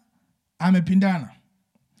amepindana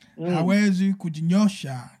hawezi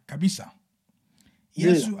kujinyosha kabisa.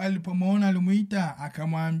 Yesu alipomwona alimuita,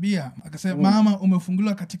 akamwambia, akasema, mama,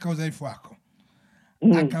 umefunguliwa katika udhaifu wako.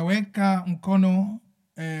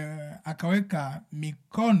 Akaweka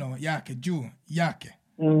mikono yake juu yake,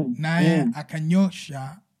 naye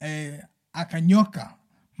akanyoka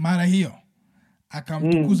mara hiyo,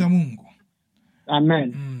 akamtukuza Mungu.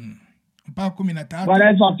 Amen. Mpaka 13. Bwana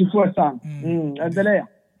Yesu asifiwe sana. Endelea.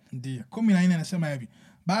 Ndiyo. 14 anasema hivi: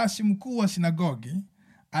 basi mkuu wa sinagogi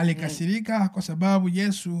alikasirika kwa sababu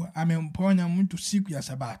Yesu amemponya mtu siku ya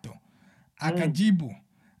Sabato. Akajibu,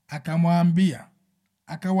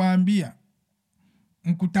 akawaambia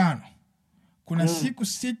mkutano, kuna siku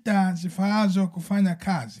 6 zifaazo kufanya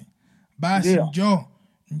kazi. Basi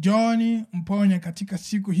njoni mponye katika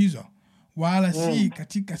siku hizo, wala si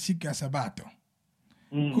katika siku ya Sabato.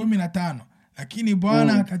 15. Lakini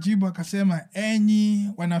Bwana akajibu akasema,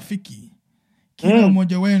 enyi wanafiki, kila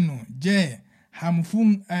mmoja wenu, je,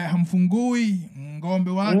 hamfungui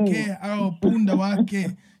ng'ombe wake au punda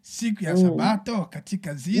wake siku ya Sabato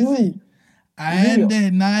katika zizi,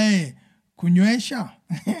 aende naye kunywesha?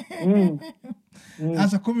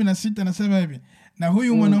 Asa 16 nasema hivi: na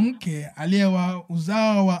huyu mwanamke aliyewa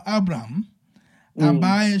uzao wa Abraham,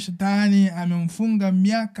 ambaye shetani amemfunga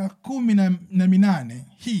miaka 18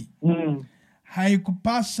 hii,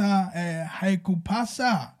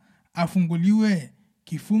 haikupasa afunguliwe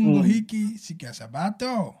kifungo hiki siku ya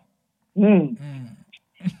Sabato?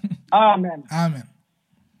 Amen. Amen.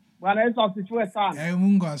 Bwana Yesu asifiwe sana.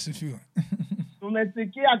 Mungu asifiwe.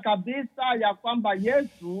 Tumesikia kabisa ya kwamba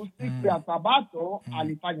Yesu siku ya Sabato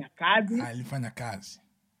alifanya kazi.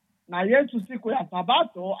 Na Yesu siku ya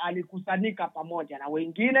Sabato alikusanyika pamoja na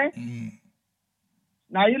wengine.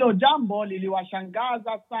 Na hilo jambo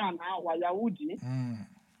liliwashangaza sana Wayahudi.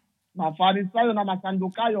 Mafarisayo na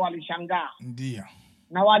Masadukayo walishangaa. Ndiyo.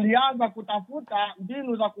 Na walianza kutafuta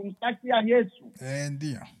mbinu za kumstakia Yesu.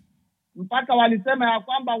 Ndiyo. Mpaka walisema ya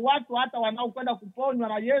kwamba watu hata wanaokwenda kuponywa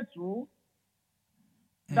na Yesu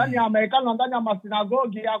ndani ya mahekalu na ndani ya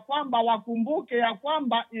masinagogi, ya kwamba wakumbuke ya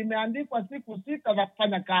kwamba imeandikwa siku 6 za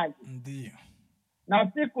kufanya kazi. Ndiyo.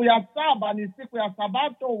 Na siku ya 7 ni siku ya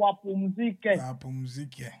Sabato, wapumzike.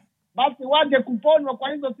 Basi waje kuponywa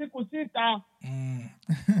kwa hizo siku 6.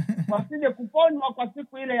 Wasije kuponywa kwa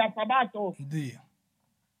siku ile ya Sabato. Ndiyo.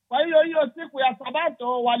 Kwa hiyo siku ya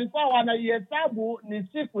Sabato walikuwa wanaihesabu ni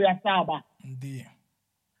siku ya 7. Ndiyo.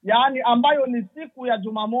 Yaani ambayo ni siku ya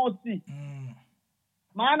Jumamosi.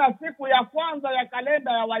 Maana siku ya kwanza ya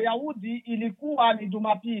kalenda ya Wayahudi ilikuwa ni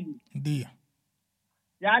Jumapili. Ndiyo.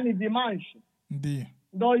 Yaani dimanche. Ndiyo.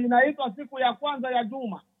 Ndio inaitwa siku ya kwanza ya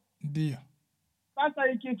juma. Ndiyo. Sasa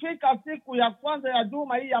ikifika siku ya kwanza ya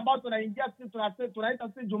juma hii ambayo tunaingia tunaita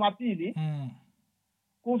si Jumapili.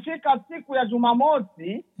 Kufika siku ya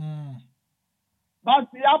Jumamosi,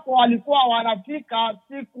 basi hapo walikuwa wanafika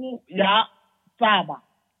siku ya 7.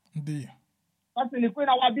 Ndiyo. Basi ilikuwa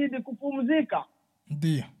inawabidi kupumzika.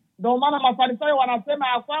 Ndiyo. Ndio maana Mafarisayo wanasema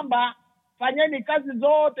ya kwamba fanyeni kazi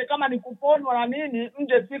zote kama ni kuponywa na nini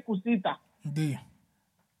nje siku 6. Ndiyo.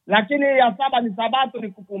 Lakini ya 7 ni Sabato,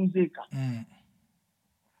 ni kupumzika.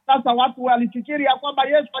 Sasa watu walifikiri ya kwamba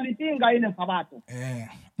Yesu alipinga ile Sabato.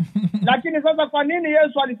 Lakini sasa kwa nini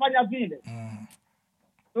Yesu alifanya vile?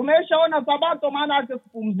 Tumeshaona Sabato maana yake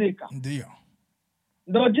kupumzika. Ndiyo.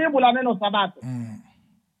 Ndio jibu la neno Sabato.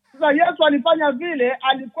 Sasa Yesu alifanya vile,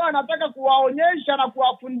 alikuwa anataka kuwaonyesha na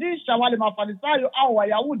kuwafundisha wale Mafarisayo au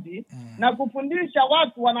Wayahudi, na kufundisha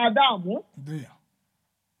watu wanadamu. Ndiyo.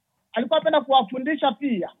 Alikuwa anapenda kuwafundisha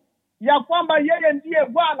pia ya kwamba yeye ndiye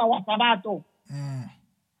Bwana wa Sabato.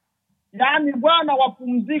 Yaani Bwana wa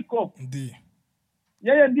pumziko. Ndiyo.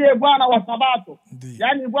 Yeye ndiye Bwana wa Sabato. Ndiyo.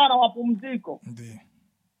 Yaani Bwana wa pumziko. Ndiyo.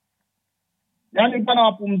 Yaani Bwana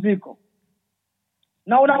wa pumziko.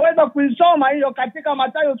 Na unaweza kuisoma hiyo katika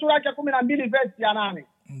Mathayo sura ya 12 verse ya 8.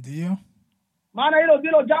 Ndiyo. Maana hilo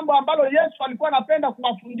ndilo jambo ambalo Yesu alikuwa anapenda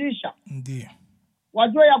kuwafundisha. Ndiyo.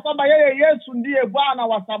 Wajue ya kwamba yeye Yesu ndiye Bwana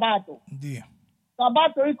wa Sabato. Ndiyo.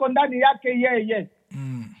 Sabato iko ndani yake yeye.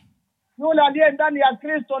 Yule aliye ndani ya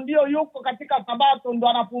Kristo ndio yuko katika Sabato, ndo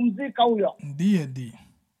anapumzika huyo. Ndiyo.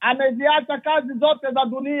 Ameziacha kazi zote za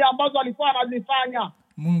dunia ambazo alikuwa anazifanya.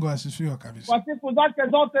 Mungu asifiwe kabisa. Kwa siku zake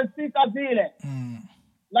zote 6 zile.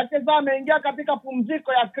 Lakini sasa ameingia katika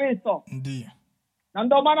pumziko ya Kristo. Ndiyo. Na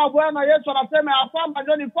ndio maana Bwana Yesu anasema ya kwamba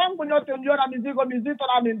njoni kwangu nyote mlio na mizigo mizito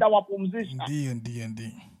nami nitawapumzisha.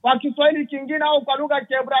 Ndiyo. Kwa Kiswahili kingine au kwa lugha ya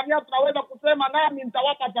Kiebrania tunaweza kusema nami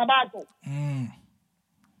nitawapa Sabato.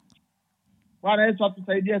 Bwana Yesu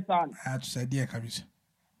atusaidie sana. Atusaidie kabisa.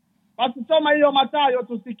 Basi soma hiyo Mathayo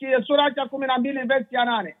tusikie sura ya 12 verse ya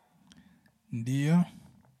 8. Ndiyo.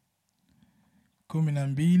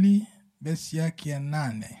 12 verse yake ya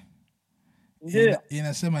 8 Ndiyo.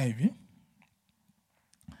 inasema hivi: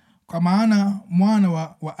 kwa maana mwana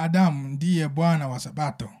wa Adamu ndiye Bwana wa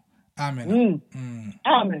Sabato. Amen.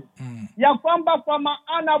 Amen. Ya kwamba kwa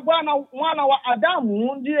maana mwana wa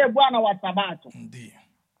Adamu ndiye Bwana wa Sabato. Ndiyo.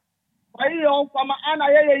 Kwa hiyo kwa maana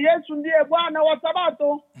yeye Yesu ndiye Bwana wa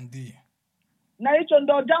Sabato. Ndiyo. Na hicho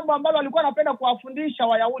ndio jambo ambalo alikuwa anapenda kuwafundisha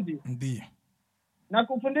Wayahudi. Ndiyo. Na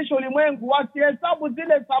kufundisha ulimwengu wasihesabu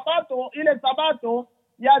ile sabato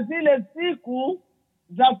ya zile siku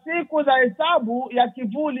za hesabu ya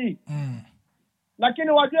kivuli. Lakini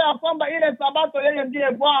wajua ya kwamba ile sabato yeye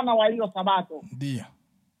ndiye Bwana wa hiyo sabato. Ndiyo.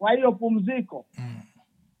 Wa hiyo pumziko.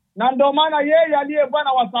 Na ndio maana yeye aliye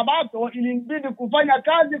Bwana wa Sabato ilimbidi kufanya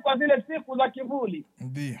kazi kwa zile siku za kivuli.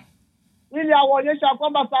 Ndiyo. Ili aonyesha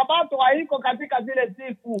kwamba sabato haiko katika zile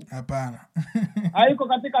siku. Hapana. Haiko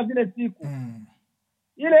katika zile siku.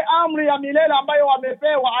 Ile amri ya milele ambayo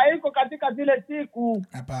wamepewa haiko katika zile siku.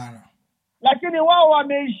 Hapana. Lakini wao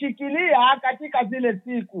wameishikilia katika zile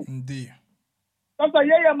siku. Ndiyo. Sasa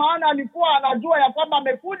yeye maana alikuwa anajua ya kwamba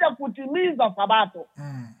amekuja kutimiza sabato.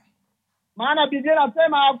 Maana Biblia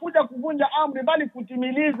inasema hakuja kuvunja amri bali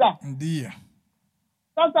kutimiliza. Ndiyo.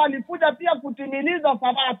 Sasa alikuja pia kutimiliza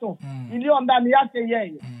sabato iliyo ndani yake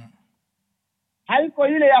yeye. Haiko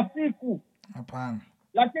ile ya siku. Hapana.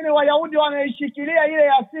 Lakini Wayahudi wanaishikilia ile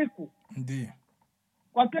ya siku. Ndiyo.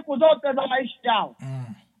 Kwa siku zote za maisha yao.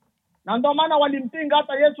 Na ndio maana walimpinga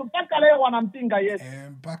hata Yesu, mpaka leo wanampinga Yesu.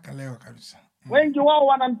 Mpaka leo kabisa. Wengi wao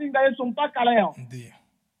wanampinga Yesu mpaka leo. Ndiyo.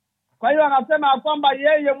 Kwa hiyo anasema kwamba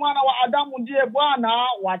yeye mwana wa Adamu ndiye Bwana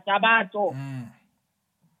wa Sabato.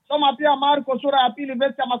 Soma pia Marko sura ya 2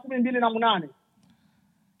 verse ya 28.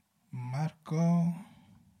 Marko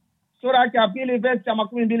sura ya 2 verse ya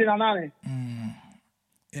 28.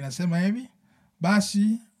 Inasema hivi: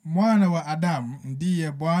 basi mwana wa Adamu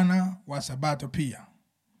ndiye Bwana wa Sabato pia.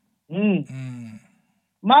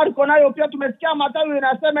 Marko nayo pia tumesikia Mathayo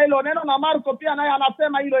inasema hilo neno, na Marko pia naye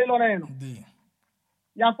anasema hilo neno. Ndiyo.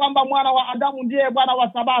 Ya kwamba mwana wa Adamu ndiye Bwana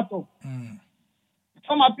wa Sabato.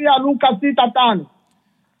 Soma pia Luka 6:5.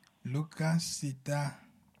 Luka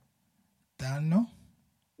 6:5.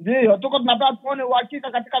 Ndiyo, tuko tunapata tuone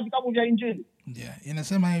uhakika katika vitabu vya Injili. Ndiyo,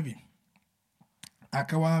 inasema hivi: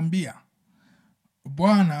 akawaambia,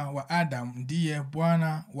 Bwana wa Adamu ndiye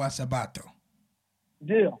Bwana wa Sabato.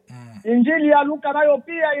 Ndiyo. Injili ya Luka nayo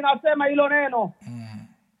pia inasema hilo neno.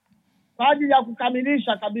 Kwa ajili ya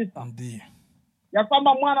kukamilisha kabisa. Ndiyo. Ya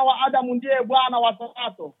kwamba mwana wa Adamu ndiye Bwana wa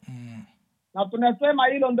Sabato. Na tunasema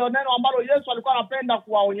hilo ndio neno ambalo Yesu alikuwa anapenda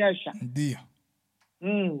kuwaonyesha. Ndiyo.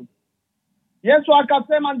 Yesu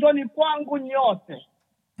akasema, njoni kwangu nyote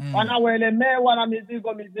wanaoelemewa na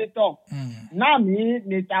mizigo mizito. Nami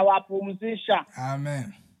nitawapumzisha.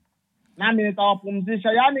 Amen. Nami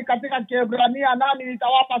nitawapumzisha. Yaani katika Kiebrania, nami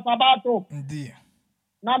nitawapa Sabato. Ndiyo.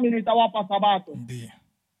 Nami nitawapa Sabato. Ndiyo.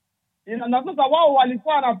 Na sasa wao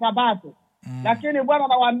walikuwa na Sabato. Lakini Bwana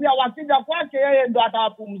anawaambia wakija kwake yeye ndo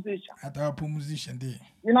atawapumzisha. Atawapumzisha, ndiyo.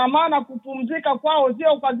 Ina maana kupumzika kwao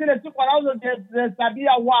sio kwa zile siku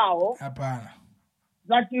wanazozihesabia wao. Hapana.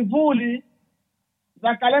 Za kivuli,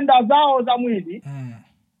 za kalenda zao za mwili.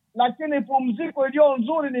 Lakini pumziko iliyo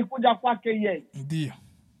nzuri ni kuja kwake yeye. Ndiyo.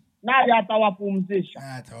 Naye atawapumzisha.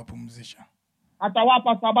 Atawapumzisha.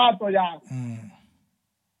 Atawapa Sabato yao.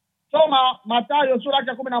 Soma Mathayo sura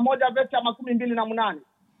ya 11 verse ya 28.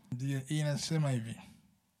 Ndiyo, inasema hivi: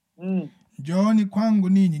 njooni kwangu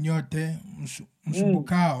ninyi nyote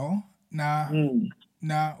msumbukao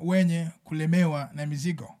na wenye kulemewa na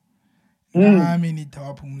mizigo, nami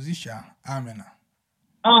nitawapumzisha. Amen.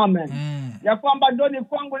 Amen. Ya kwamba njooni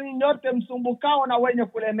kwangu ninyi nyote msumbukao na wenye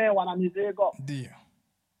kulemewa na mizigo. Ndiyo.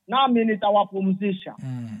 Nami nitawapumzisha.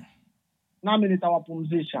 Nami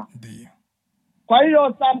nitawapumzisha. Ndiyo. Kwa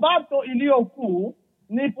hiyo Sabato iliyo kuu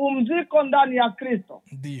ni pumziko ndani ya Kristo.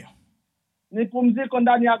 Ndiyo. Ni pumziko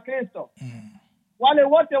ndani ya Kristo. Wale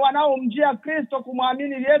wote wanaomjia Kristo,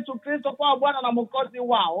 kumwamini Yesu Kristo kwa Bwana na Mwokozi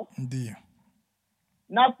wao. Ndiyo.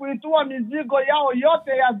 Na kuitua mizigo yao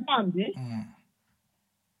yote ya dhambi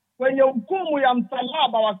kwenye hukumu ya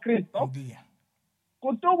msalaba wa Kristo. Ndiyo.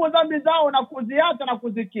 Kutubu dhambi zao na kuziacha na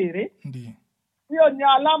kuzikiri. Ndiyo. Hiyo ni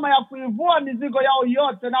alama ya kuivua mizigo yao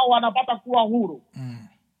yote, nao wanapata kuwa huru.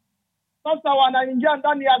 Sasa wanaingia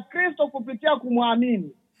ndani ya Kristo kupitia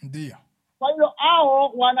kumwamini. Ndiyo. Kwa hiyo hao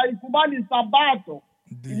wanaikubali Sabato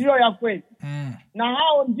iliyo ya kweli. Na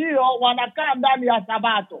hao ndio wanakaa ndani ya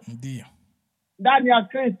Sabato. Ndiyo. Ndani ya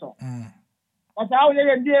Kristo. Kwa sababu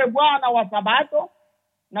yeye ndiye Bwana wa Sabato.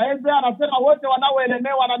 Na yeye anasema wote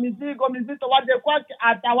wanaoelemewa na mizigo mizito waje kwake,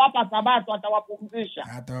 atawapa Sabato, atawapumzisha.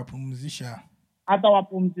 Atawapumzisha.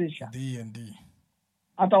 atawapumzisha. Ndiyo.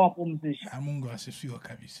 Atawapumzisha. Mungu asifiwe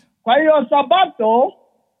kabisa. Kwa hiyo sabato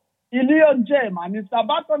iliyo njema ni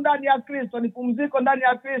sabato ndani ya Kristo, ni pumziko ndani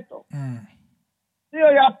ya Kristo.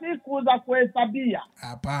 Sio ya siku za kuhesabia.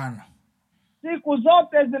 Hapana. Siku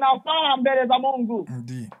zote zinafaa mbele za Mungu.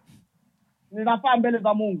 Ndiyo. Zinafaa mbele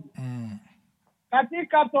za Mungu.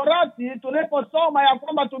 Katika Torati tuliposoma ya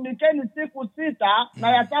kwamba tumikeni siku 6 na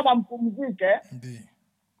ya 7 mpumzike. Ndiyo.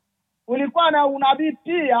 Ulikuwa na unabii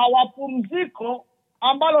pia wa pumziko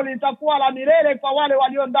ambalo litakuwa la milele kwa wale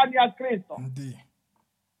walio ndani ya Kristo. Ndiyo.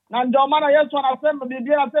 Na ndio maana Yesu anasema,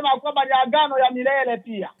 Biblia inasema kwamba ni agano ya milele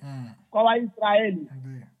pia kwa Waisraeli.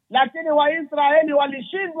 Lakini Waisraeli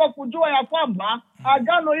walishindwa kujua ya kwamba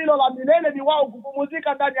agano hilo la milele ni wao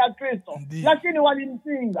kupumzika ndani ya Kristo. Lakini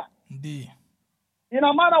walimpinga. Ndiyo.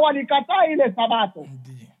 Ina maana walikataa ile sabato.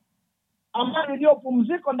 Ambayo ndio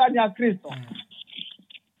pumziko ndani ya Kristo.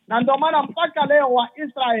 Na ndio maana mpaka leo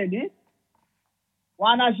Waisraeli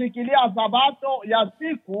wanashikilia sabato ya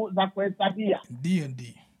siku za kuhesabia. Ndiyo.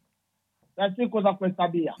 Ya siku za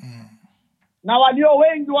kuhesabia. Na walio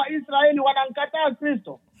wengi wa Israeli wanamkataa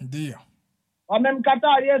Kristo. Ndiyo.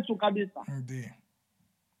 Wamemkataa Yesu kabisa. Ndiyo.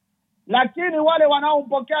 Lakini wale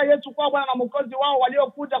wanaompokea Yesu kwa Bwana na Mwokozi wao,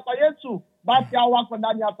 waliokuja kwa Yesu, basi hao wako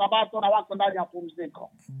ndani ya sabato na wako ndani ya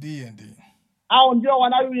pumziko. Ndiyo. Hao ndio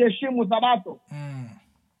wanaoheshimu sabato.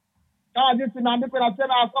 Kama jinsi maandiko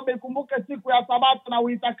yanasema kwamba ikumbuke siku ya sabato na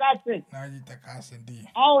uitakase. Ndiyo.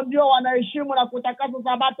 Hao ndio wanaheshimu na kutakasa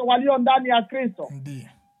sabato walio ndani ya Kristo. Ndiyo.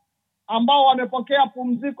 Ambao wamepokea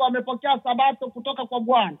pumziko, wamepokea sabato kutoka kwa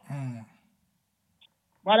Bwana.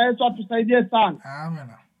 Bwana Yesu atusaidie sana. Amen.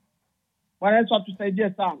 Bwana Yesu atusaidie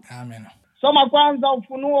sana. Amen. Soma kwanza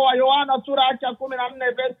Ufunuo wa Yohana sura ya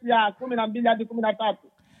 14 verse ya 12 hadi 13.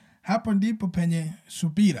 Hapo ndipo penye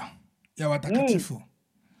subira ya watakatifu.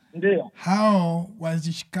 Ndiyo. Hao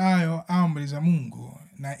wazishikayo amri za Mungu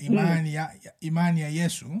na imani ya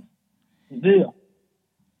Yesu. Ndiyo.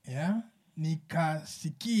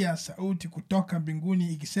 Nikasikia sauti kutoka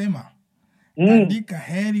mbinguni ikisema, andika,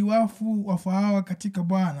 heri wafu wafaao katika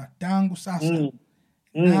Bwana tangu sasa.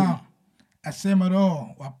 Na asema Roho,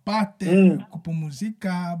 wapate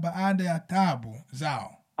kupumzika baada ya taabu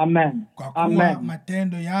zao. Amen. Kwa kuwa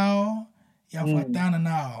matendo yao yafuatana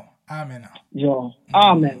nao. Amen.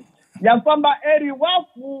 Amen. Ya kwamba heri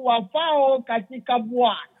wafu wafao katika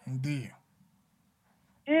Bwana. Ndiyo.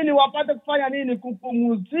 Ili wapate kufanya nini?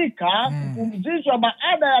 Kupumzika, kupumzishwa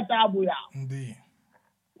baada ya taabu yao. Ndiyo.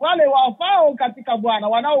 Wale wafao katika Bwana,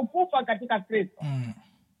 wanaokufa katika Kristo,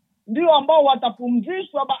 ndio ambao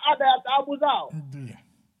watapumzishwa baada ya taabu zao. Ndiyo.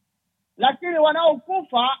 Lakini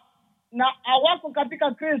wanaokufa na hawako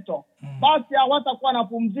katika Kristo, basi hawatakuwa na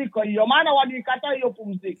pumziko hiyo, maana walikataa hiyo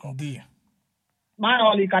pumziko. Ndiyo.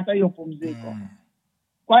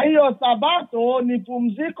 Kwa hiyo sabato ni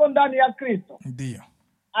pumziko ndani ya Kristo. Ndiyo.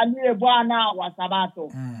 Aliye Bwana wa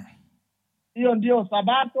sabato. Hiyo ndio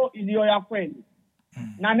sabato iliyo ya kweli.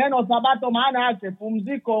 Na neno sabato maana yake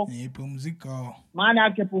pumziko. Ni pumziko. Maana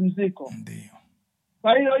yake pumziko. Ndiyo.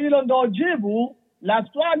 Kwa hiyo hilo ndio jibu la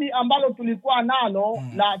swali ambalo tulikuwa nalo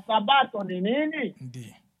la sabato ni nini?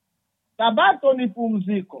 Ndiyo. Sabato ni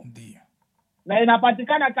pumziko. Ndiyo. Na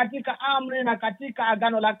inapatikana katika amri na katika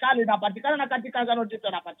agano la kale, inapatikana na katika agano jipya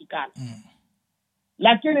inapatikana.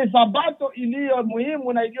 Lakini sabato iliyo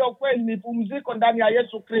muhimu na iliyo kweli ni pumziko ndani ya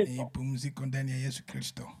Yesu Kristo. Ni pumziko ndani ya Yesu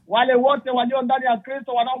Kristo. Wale wote walio ndani ya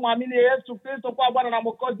Kristo, wanaomwamini Yesu Kristo kwa Bwana na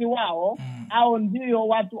Mwokozi wao, hao ndio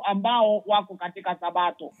watu ambao wako katika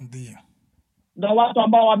sabato. Ndiyo. Ndio watu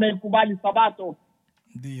ambao wamekubali sabato.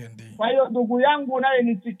 Ndiyo. Kwa hiyo ndugu yangu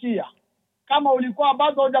unayenisikia, kama ulikuwa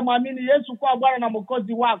bado hujamwamini Yesu kwa Bwana na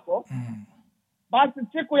Mwokozi wako, basi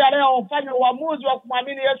siku ya leo ufanye uamuzi wa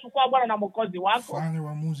kumwamini Yesu kwa Bwana na Mwokozi wako. Fanya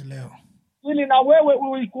uamuzi leo. Ili na wewe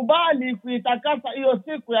uikubali kuitakasa hiyo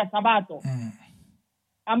siku ya sabato.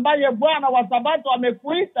 Ambaye Bwana wa sabato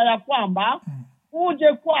amekuita ya kwamba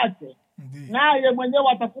uje kwake. Naye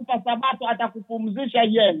mwenyewe atakupa sabato, atakupumzisha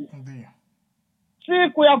yeye.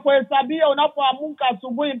 Siku ya kuhesabia unapoamka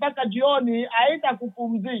asubuhi mpaka jioni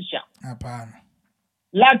haitakupumzisha. Hapana.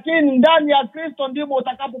 Lakini ndani ya Kristo ndimo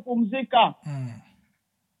utakapopumzika.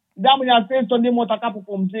 Damu ya Kristo ndimo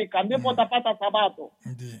utakapopumzika, ndipo utapata sabato.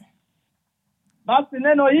 Ndiyo. Basi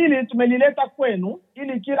neno hili tumelileta kwenu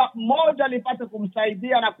ili kila mmoja lipate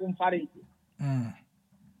kumsaidia na kumfariji.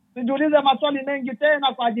 Sijiulize maswali mengi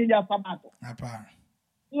tena kwa ajili ya sabato. Hapana.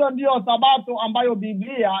 Hiyo ndio sabato ambayo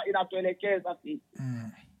Biblia inatuelekeza sisi.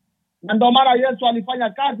 Na ndio maana Yesu alifanya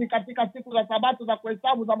kazi katika siku za sabato za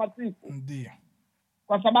kuhesabu za masiku. Ndiyo.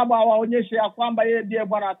 Kwa sababu hawaonyeshe ya kwamba yeye ndiye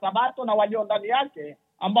Bwana wa sabato na walio ndani yake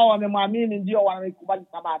ambao wamemwamini ndio wanaikubali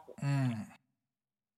Sabato.